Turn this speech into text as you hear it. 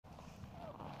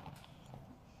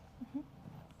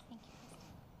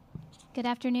Good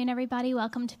afternoon, everybody.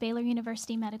 Welcome to Baylor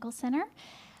University Medical Center.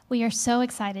 We are so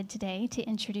excited today to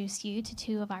introduce you to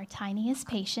two of our tiniest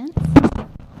patients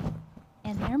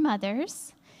and their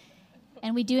mothers.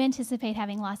 And we do anticipate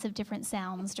having lots of different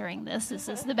sounds during this. This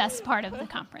is the best part of the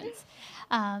conference.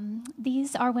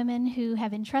 These are women who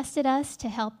have entrusted us to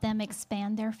help them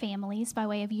expand their families by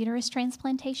way of uterus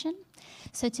transplantation.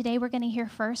 So today we're going to hear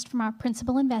first from our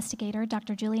principal investigator,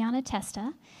 Dr. Juliana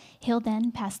Testa. He'll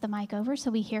then pass the mic over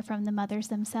so we hear from the mothers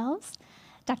themselves.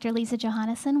 Dr. Lisa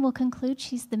Johannesson will conclude.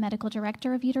 She's the medical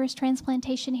director of uterus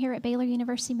transplantation here at Baylor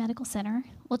University Medical Center.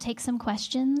 We'll take some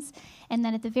questions, and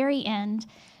then at the very end,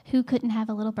 who couldn't have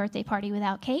a little birthday party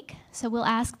without cake? So we'll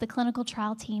ask the clinical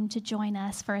trial team to join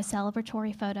us for a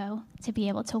celebratory photo to be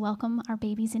able to welcome our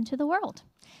babies into the world.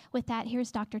 With that,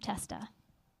 here's Dr. Testa.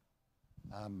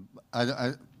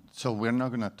 So we're not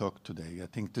going to talk today. I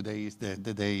think today is the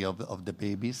day of the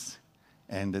babies,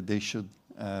 and they should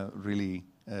really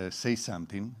say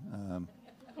something.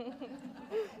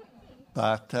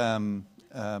 But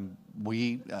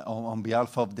we, on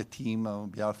behalf of the team, on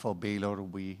behalf of Baylor,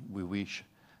 we wish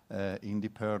Indy,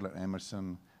 Pearl, and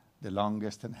Emerson the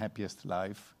longest and happiest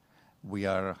life. We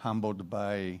are humbled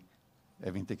by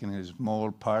having taken a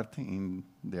small part in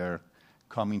their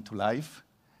coming to life.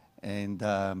 And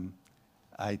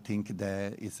I think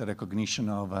that it's a recognition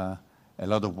of a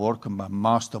lot of work, but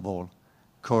most of all,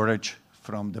 courage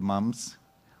from the moms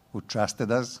who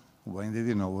trusted us when they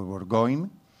didn't know where we were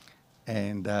going.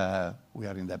 And we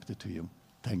are indebted to you.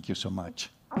 Thank you so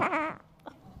much.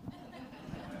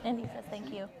 Andy says thank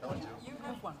you. You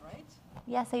have one, right?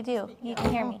 Yes, I do. You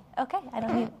can hear me. Okay, I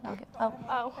don't need. Okay.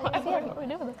 Oh, I don't know what we're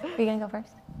doing. Are you gonna go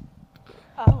first?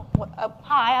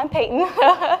 Hi, I'm Peyton,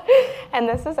 and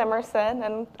this is Emerson,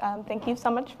 and thank you so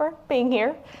much for being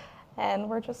here. And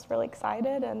we're just really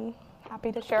excited and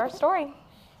happy to share our story.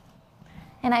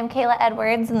 And I'm Kayla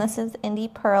Edwards, and this is Indy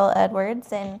Pearl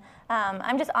Edwards, and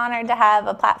I'm just honored to have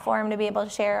a platform to be able to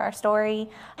share our story.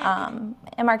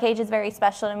 MRKH is very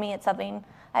special to me. It's something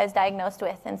I was diagnosed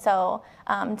with, and so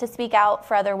to speak out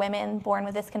for other women born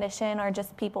with this condition or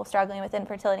just people struggling with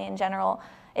infertility in general,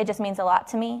 it just means a lot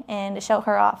to me, and to show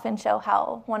her off and show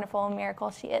how wonderful and miracle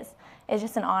she is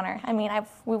just an honor. I mean,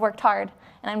 we worked hard,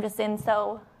 and I'm just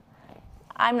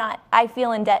I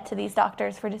feel in debt to these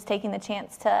doctors for just taking the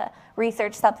chance to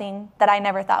research something that I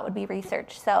never thought would be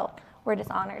researched. So we're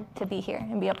just honored to be here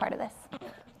and be a part of this.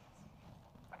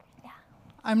 Yeah.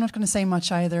 I'm not going to say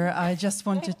much either. I just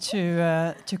wanted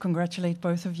to congratulate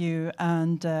both of you.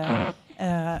 And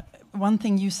one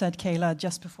thing you said, Kayla,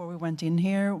 just before we went in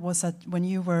here was that when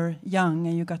you were young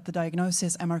and you got the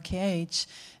diagnosis MRKH,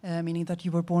 meaning that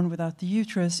you were born without the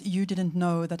uterus, you didn't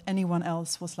know that anyone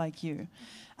else was like you.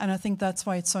 And I think that's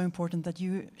why it's so important that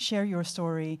you share your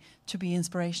story to be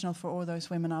inspirational for all those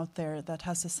women out there that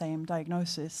has the same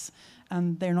diagnosis.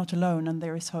 And they're not alone, and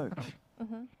there is hope.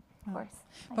 Mm-hmm. Of course.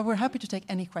 But we're happy to take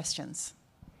any questions.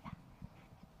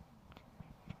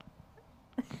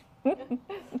 Yeah.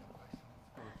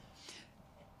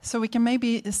 So we can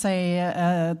maybe say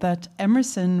that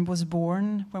Emerson was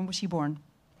born, when was she born?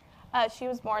 She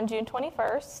was born June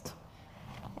 21st.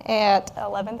 At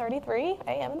 11:33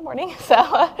 a.m. in the morning, so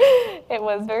it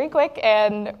was very quick,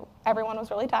 and everyone was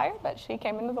really tired, but she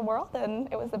came into the world,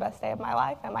 and it was the best day of my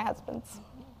life and my husband's.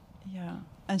 Yeah,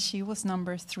 and she was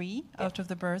number 3 out of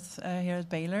the birth here at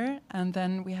Baylor, and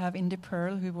then we have Indy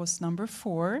Pearl, who was number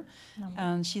 4,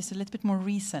 and she's a little bit more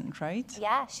recent, right?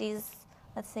 Yeah, she's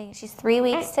 3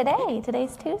 weeks today.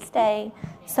 Today's Tuesday.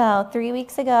 So 3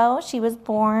 weeks ago, she was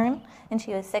born, and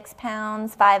she was 6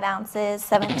 pounds, 5 ounces,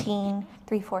 17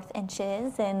 3/4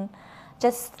 inches, and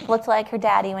just looked like her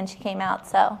daddy when she came out.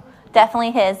 So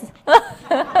definitely his.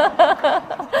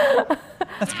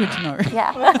 That's good to know.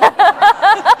 Yeah.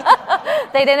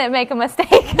 They didn't make a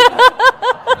mistake.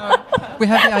 We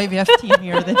have the IVF team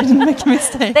here. They didn't make a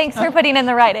mistake. Thanks for putting in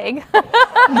the right egg.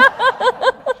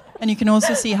 And you can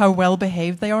also see how well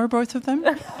behaved they are, both of them.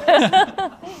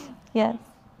 Yes.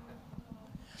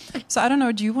 So I don't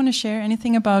know, do you want to share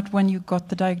anything about when you got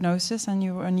the diagnosis and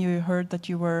you heard that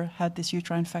you had this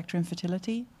uterine factor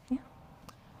infertility? Yeah.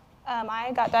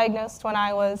 I got diagnosed when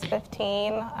I was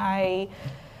 15. I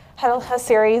had a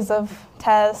series of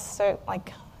tests,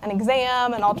 like an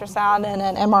exam, an ultrasound, and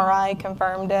an MRI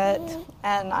confirmed it.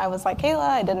 And I was like, Kayla,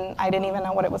 I didn't even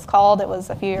know what it was called. It was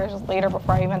a few years later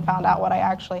before I even found out what I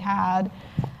actually had.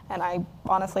 And I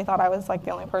honestly thought I was like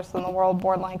the only person in the world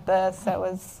born like this. So it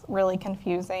was really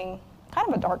confusing, kind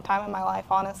of a dark time in my life,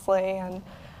 honestly. And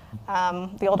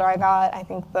the older I got, I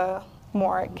think the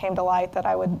more it came to light that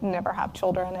I would never have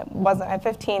children. It wasn't, at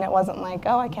 15, it wasn't like,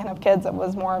 oh, I can't have kids. It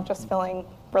was more of just feeling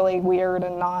really weird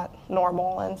and not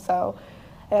normal. And so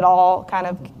it all kind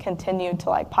of continued to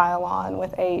like pile on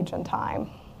with age and time.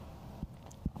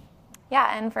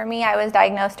 Yeah, and for me, I was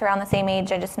diagnosed around the same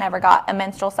age. I just never got a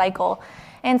menstrual cycle.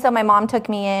 And so my mom took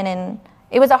me in, and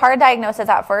it was a hard diagnosis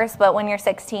at first, but when you're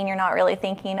 16, you're not really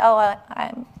thinking, oh,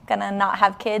 I'm going to not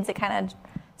have kids. It kind of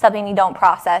something you don't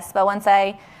process. But once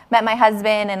I met my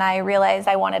husband and I realized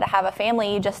I wanted to have a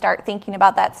family, you just start thinking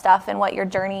about that stuff and what your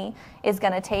journey is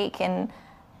going to take. And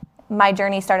my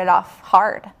journey started off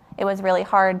hard. It was really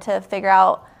hard to figure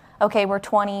out, okay, we're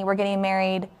 20, we're getting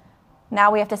married. Now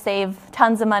we have to save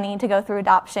tons of money to go through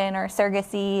adoption or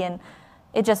surrogacy, and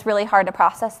it's just really hard to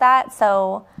process that.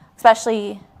 So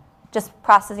especially just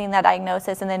processing that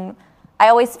diagnosis, and then I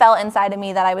always felt inside of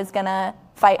me that I was going to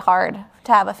fight hard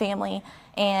to have a family,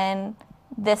 and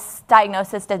this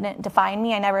diagnosis didn't define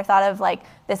me. I never thought of like,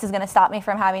 this is going to stop me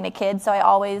from having a kid, so I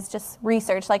always just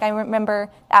researched. Like I remember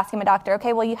asking my doctor,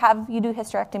 okay, well you do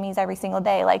hysterectomies every single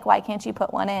day, like why can't you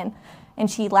put one in? And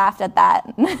she laughed at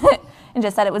that and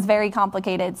just said it was very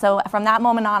complicated. So from that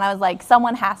moment on, I was like,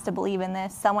 someone has to believe in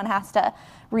this. Someone has to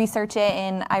research it.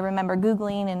 And I remember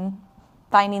Googling and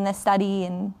finding this study,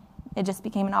 and it just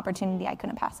became an opportunity I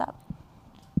couldn't pass up.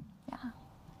 Yeah.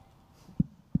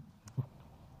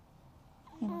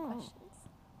 Any more questions?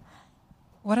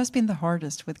 What has been the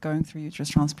hardest with going through uterus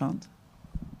transplant?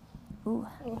 Ooh.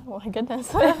 Oh my goodness.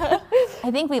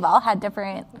 I think we've all had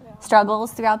different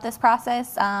struggles throughout this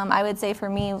process. I would say for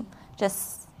me, it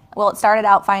started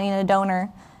out finding a donor.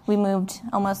 We moved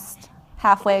almost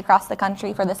halfway across the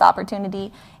country for this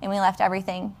opportunity, and we left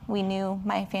everything. We knew,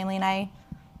 my family and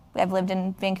I've lived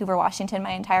in Vancouver, Washington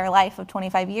my entire life of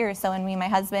 25 years. So when me and my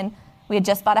husband, we had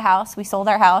just bought a house, we sold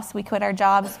our house, we quit our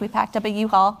jobs, we packed up a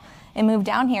U-Haul and moved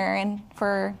down here. And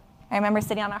I remember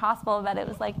sitting on our hospital bed, it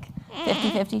was like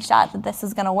 50-50 shot that this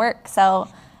was going to work. So,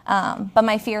 but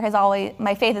my faith has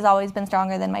always been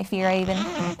stronger than my fear. I even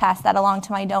passed that along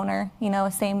to my donor,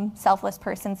 a same selfless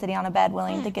person sitting on a bed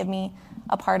willing to give me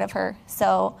a part of her.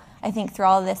 So I think through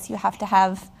all of this, you have to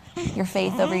have your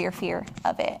faith over your fear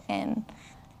of it. And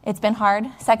it's been hard.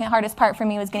 Second hardest part for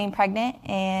me was getting pregnant,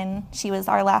 and she was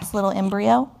our last little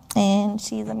embryo, and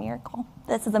she's a miracle.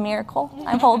 This is a miracle.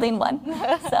 I'm holding one.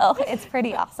 So it's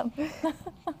pretty awesome.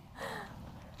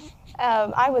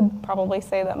 I would probably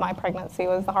say that my pregnancy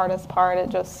was the hardest part. It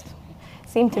just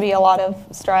seemed to be a lot of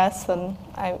stress,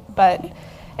 but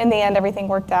in the end, everything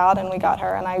worked out, and we got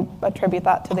her. And I attribute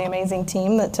that to the amazing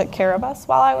team that took care of us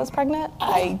while I was pregnant.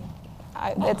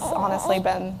 It's honestly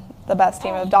been the best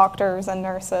team of doctors and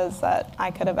nurses that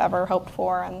I could have ever hoped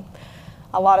for. And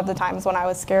a lot of the times when I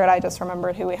was scared, I just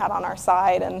remembered who we had on our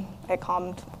side, and it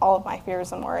calmed all of my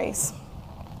fears and worries.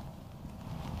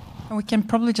 And we can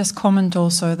probably just comment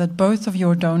also that both of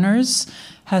your donors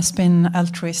has been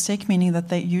altruistic, meaning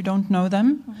that you don't know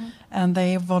them, and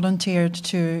they volunteered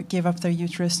to give up their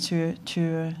uterus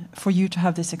for you to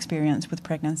have this experience with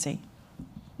pregnancy.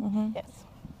 Yes.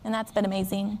 And that's been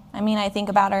amazing. I mean, I think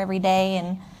about her every day,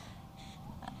 and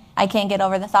I can't get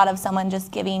over the thought of someone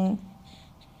just giving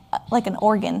like an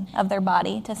organ of their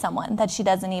body to someone that she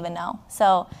doesn't even know.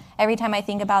 So every time I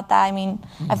think about that, I mean,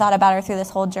 I've thought about her through this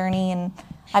whole journey, and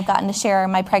I've gotten to share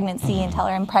my pregnancy and tell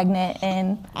her I'm pregnant,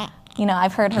 and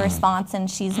I've heard her response,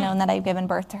 and she's known that I've given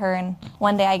birth to her, and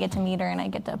one day I get to meet her and I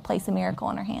get to place a miracle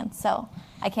in her hands. So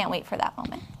I can't wait for that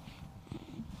moment.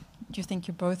 Do you think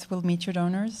you both will meet your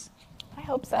donors? I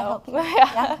hope so. I hope,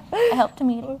 yeah, I hope to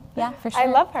meet her. Yeah, for sure. I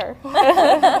love her.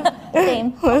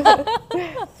 Same.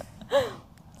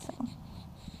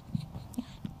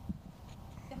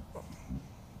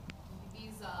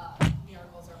 These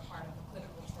miracles are part of a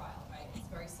clinical trial, right? It's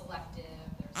very selective.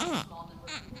 There's a small number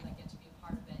of people that get to be a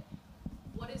part of it.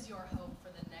 What is your hope for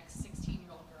the next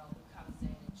 16-year-old girl who comes in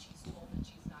and she's told that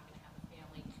she's not going to have a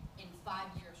family in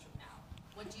 5 years from now?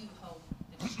 What do you hope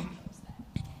that she knows that?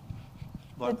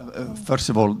 Well, first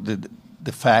of all,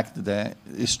 the fact that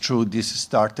it's true this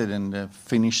started and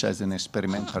finished as an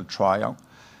experimental trial,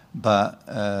 but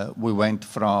we went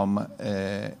from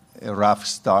a rough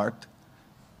start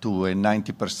to a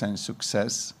 90%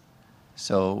 success.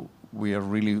 So we are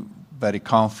really very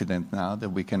confident now that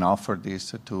we can offer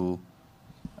this to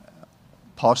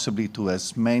possibly to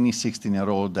as many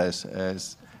 16-year-olds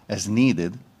as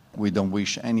needed. We don't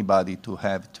wish anybody to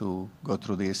have to go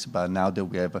through this, but now that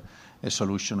we have a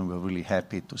solution, we're really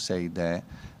happy to say that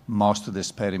most of the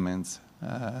experiments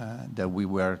that we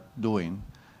were doing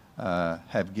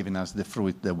have given us the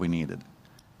fruit that we needed.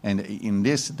 And in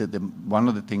this, one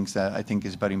of the things that I think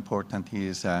is very important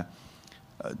is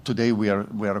today we are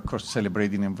of course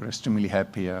celebrating, and we're extremely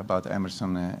happy about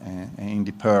Emerson and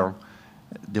Indy Pearl.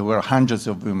 There were hundreds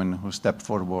of women who stepped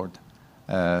forward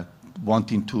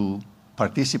wanting to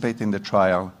participate in the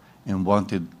trial and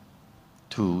wanted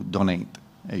to donate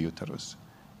a uterus.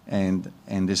 And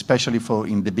especially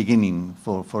in the beginning,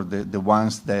 for the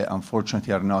ones that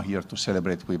unfortunately are not here to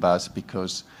celebrate with us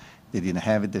because they didn't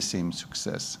have the same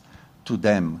success, to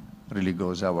them really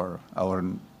goes our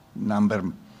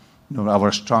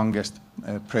strongest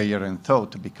prayer and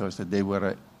thought, because they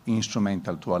were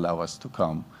instrumental to allow us to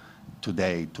come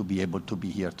today, to be able to be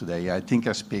here today. I think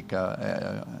I speak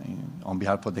on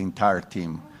behalf of the entire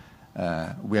team.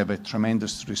 We have a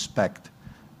tremendous respect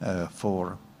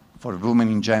for women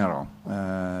in general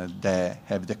that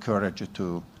have the courage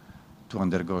to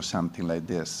undergo something like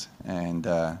this. And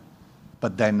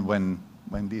but then when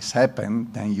this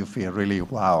happened, then you feel really,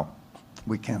 wow,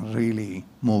 we can really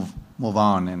move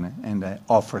on and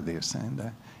offer this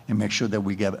and make sure that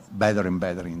we get better and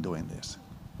better in doing this.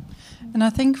 And I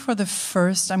think for the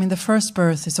first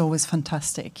birth is always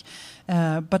fantastic.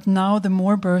 But now the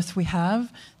more birth we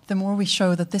have, the more we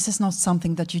show that this is not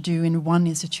something that you do in one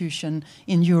institution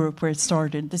in Europe where it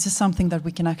started. This is something that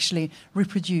we can actually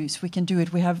reproduce. We can do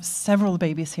it. We have several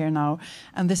babies here now,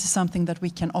 and this is something that we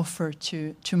can offer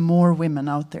to more women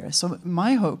out there. So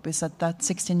my hope is that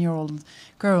 16-year-old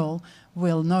girl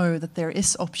will know that there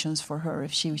is options for her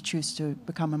if she chooses to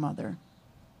become a mother.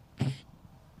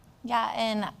 Yeah,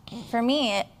 and for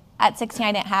me, at 16,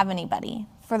 I didn't have anybody.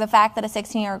 For the fact that a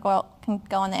 16-year-old girl can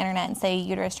go on the internet and say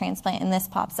uterus transplant and this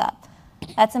pops up,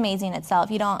 that's amazing itself.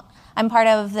 I'm part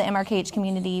of the MRKH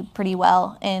community pretty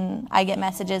well, and I get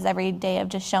messages every day of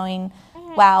just showing,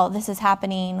 wow, this is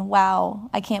happening. Wow,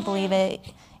 I can't believe it.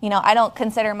 I don't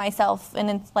consider myself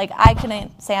I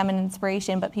couldn't say I'm an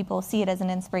inspiration, but people see it as an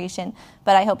inspiration.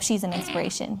 But I hope she's an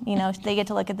inspiration. They get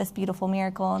to look at this beautiful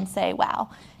miracle and say, wow.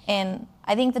 And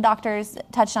I think the doctors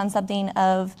touched on something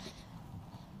of,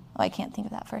 I can't think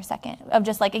of that for a second, of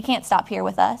just it can't stop here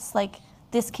with us.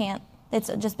 It's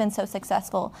just been so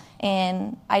successful.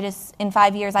 And in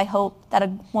 5 years, I hope that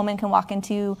a woman can walk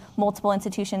into multiple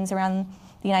institutions around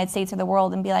the United States or the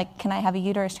world and be like, can I have a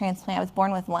uterus transplant? I was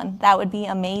born with one. That would be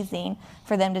amazing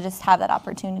for them to just have that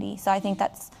opportunity. So I think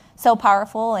that's so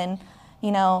powerful, and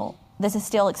this is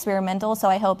still experimental, so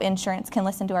I hope insurance can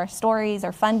listen to our stories,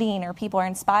 or funding, or people are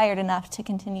inspired enough to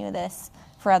continue this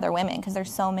for other women, because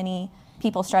there's so many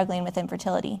people struggling with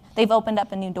infertility. They've opened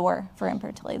up a new door for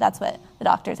infertility. That's what the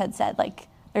doctors had said.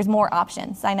 There's more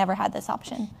options. I never had this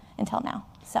option until now.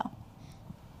 So.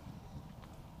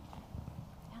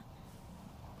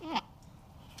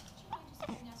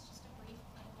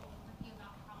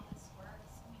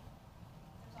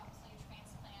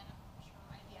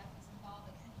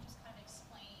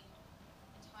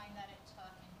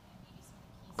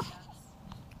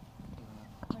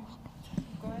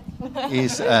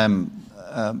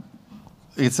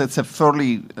 It's a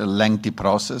fairly lengthy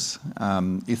process.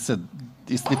 It's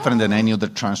different than any other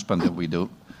transplant that we do.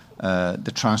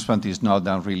 The transplant is not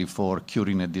done really for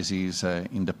curing a disease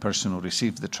in the person who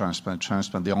receives the transplant.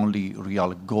 The only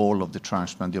real goal of the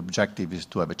transplant, the objective, is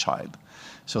to have a child.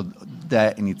 So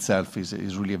that in itself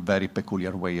is really a very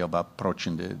peculiar way of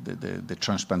approaching the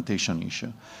transplantation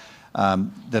issue.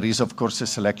 There is, of course, a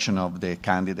selection of the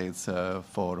candidates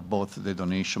for both the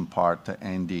donation part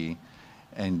and the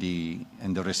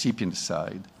recipient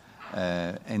side,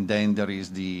 and then there is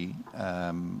the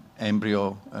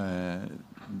embryo.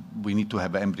 We need to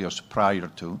have embryos prior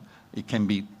to. It can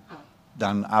be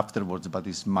done afterwards, but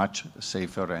it's much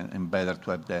safer and better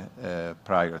to have the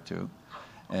prior to.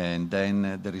 And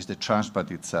then there is the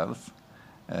transplant itself.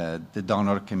 The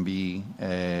donor can be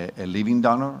a living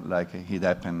donor, like it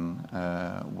happened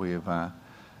with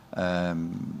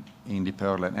Indy,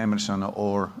 Pearl, and Emerson,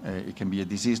 or it can be a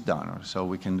deceased donor. So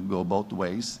we can go both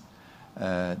ways.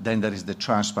 Then there is the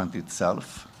transplant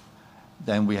itself.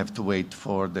 Then we have to wait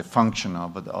for the function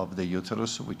of the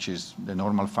uterus, which is the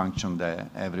normal function that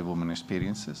every woman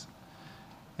experiences.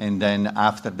 And then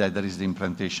after that, there is the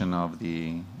implantation of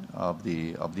the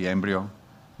embryo.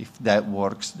 If that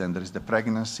works, then there is the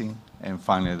pregnancy, and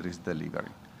finally there is delivery.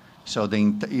 So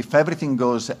if everything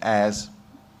goes as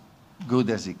good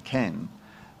as it can,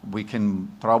 we can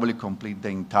probably complete the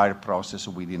entire process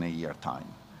within a year time.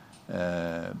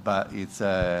 But it's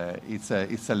a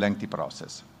lengthy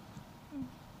process.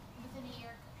 Within a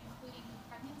year, including the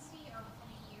pregnancy, or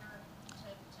within a year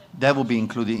to That will be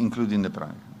including the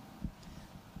pregnancy.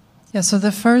 Yeah, so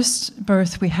the first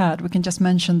birth we had, we can just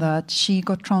mention that she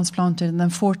got transplanted, and then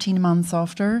 14 months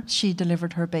after, she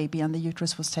delivered her baby and the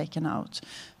uterus was taken out.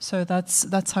 So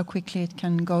that's how quickly it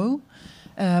can go,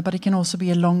 but it can also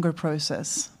be a longer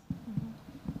process.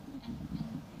 and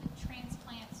the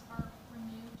transplants are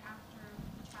removed after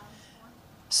the child is born?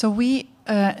 So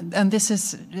And this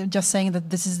is just saying that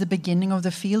this is the beginning of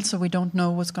the field, so we don't know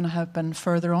what's going to happen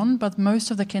further on. But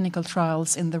most of the clinical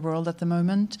trials in the world at the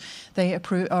moment, they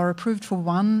are approved for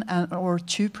 1 or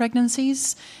 2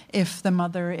 pregnancies if the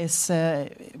mother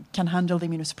can handle the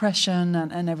immunosuppression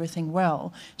and everything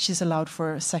well. She's allowed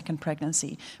for a second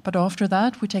pregnancy. But after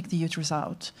that, we take the uterus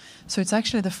out. So it's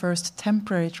actually the first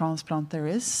temporary transplant there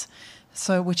is.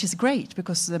 So, which is great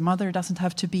because the mother doesn't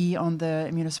have to be on the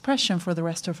immunosuppression for the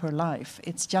rest of her life.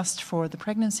 It's just for the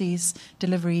pregnancies,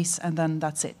 deliveries, and then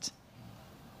that's it.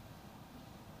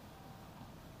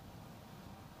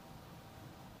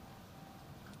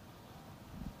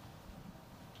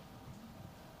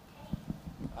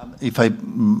 If I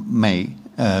may,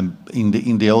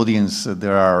 in the audience,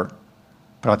 there are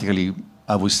practically,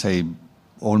 I would say,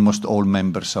 almost all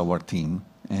members of our team,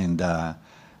 and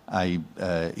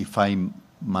if I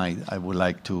might, I would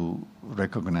like to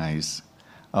recognize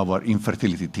our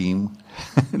infertility team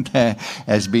that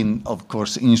has been, of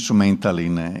course, instrumental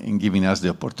in giving us the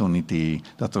opportunity.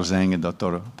 Dr. Zhang and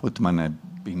Dr. Putman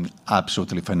have been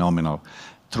absolutely phenomenal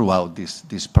throughout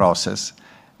this process.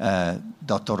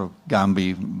 Dr.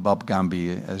 Gambi, Bob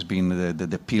Gambi, has been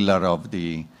the pillar of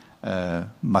the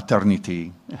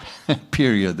maternity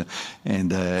period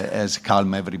and has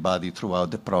calmed everybody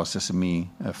throughout the process, me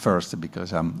first,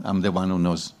 because I'm the one who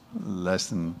knows less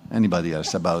than anybody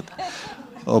else about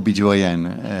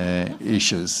OBGYN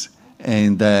issues.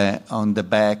 And on the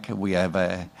back, we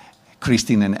have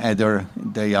Christine and Heather.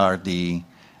 They are the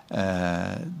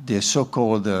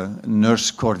so-called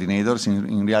nurse coordinators.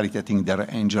 In reality, I think they're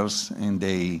angels, and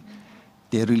they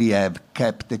really have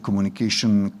kept the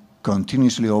communication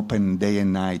continuously open day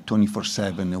and night,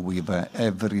 24/7, with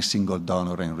every single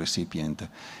donor and recipient,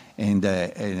 and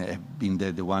been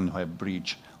the one who have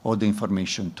bridged all the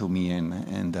information to me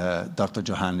and Dr.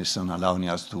 Johannesson, allowing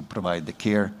us to provide the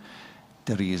care.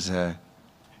 There is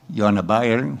Joanna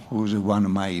Bayer, who's one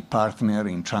of my partner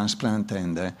in transplant,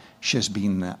 and she's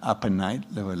been up at night,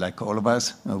 like all of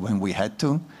us, when we had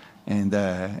to, and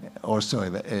also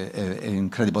an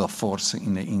incredible force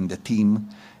in the team.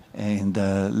 And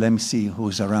let me see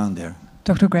who's around there.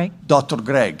 Dr. Greg. Dr.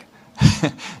 Greg.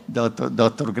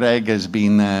 Dr. Greg has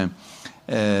been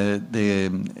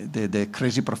the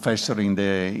crazy professor in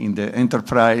the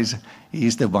enterprise.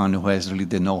 He's the one who has really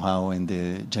the know-how and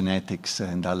the genetics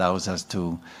and allows us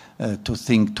to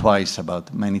think twice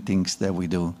about many things that we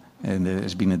do. And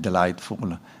it's been a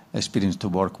delightful experience to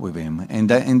work with him. And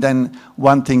then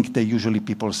one thing that usually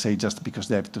people say just because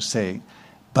they have to say,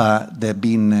 but there have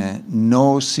been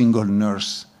no single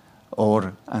nurse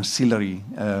or ancillary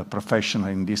professional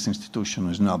in this institution who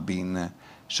has not been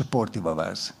supportive of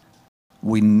us.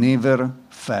 We never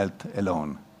felt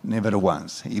alone, never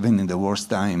once. Even in the worst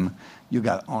time, you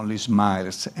got only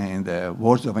smiles and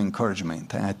words of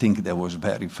encouragement. And I think that was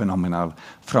very phenomenal.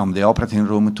 From the operating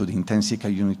room to the intensive care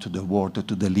unit to the ward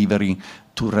to delivery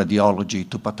to radiology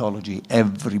to pathology,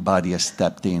 everybody has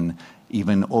stepped in,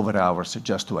 even over hours,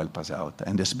 just to help us out.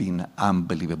 And it's been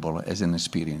unbelievable as an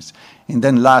experience. And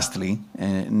then lastly,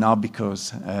 not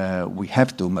because we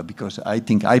have to, but because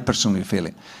I personally feel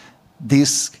it,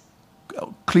 this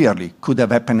clearly could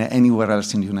have happened anywhere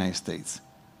else in the United States.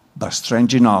 But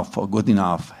strange enough or good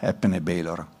enough, happened at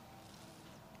Baylor.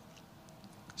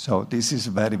 So this is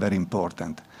very, very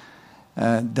important.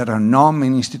 There are not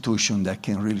many institutions that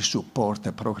can really support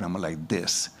a program like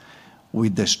this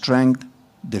with the strength,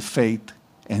 the faith,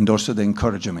 and also the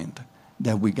encouragement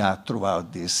that we got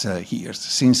throughout these years.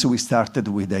 Since we started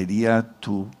with the idea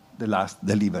to the last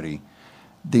delivery,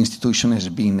 the institution has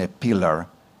been a pillar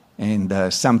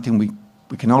and something we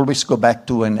can always go back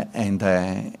to and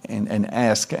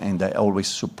ask and always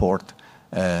support,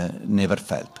 never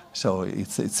felt. So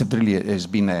it's has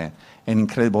been an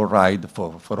incredible ride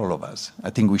for all of us.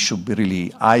 I think we should be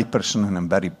really, I personally am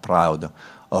very proud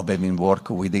of having worked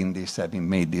within this, having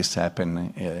made this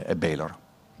happen at Baylor.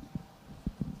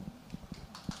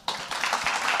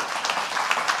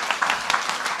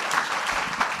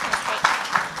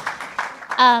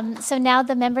 So now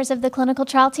the members of the clinical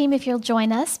trial team, if you'll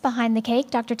join us behind the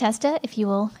cake. Dr. Testa, if you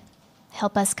will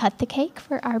help us cut the cake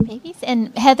for our babies.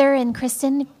 And Heather and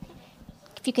Kristen,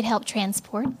 if you could help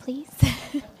transport, please.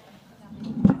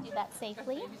 Do that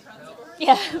safely.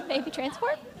 Yeah, baby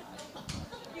transport.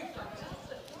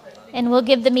 And we'll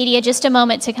give the media just a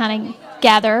moment to kind of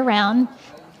gather around.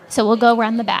 So we'll go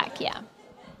around the back, yeah.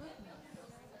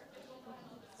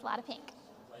 It's a lot of pink.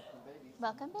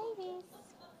 Welcome, babies.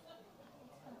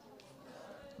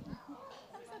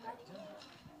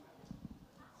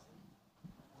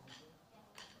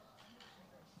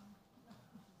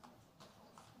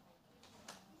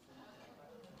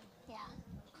 Yeah.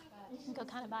 go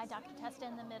kind of by Dr. Testa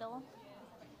in the middle.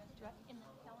 I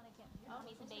want to get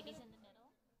mommies and babies in the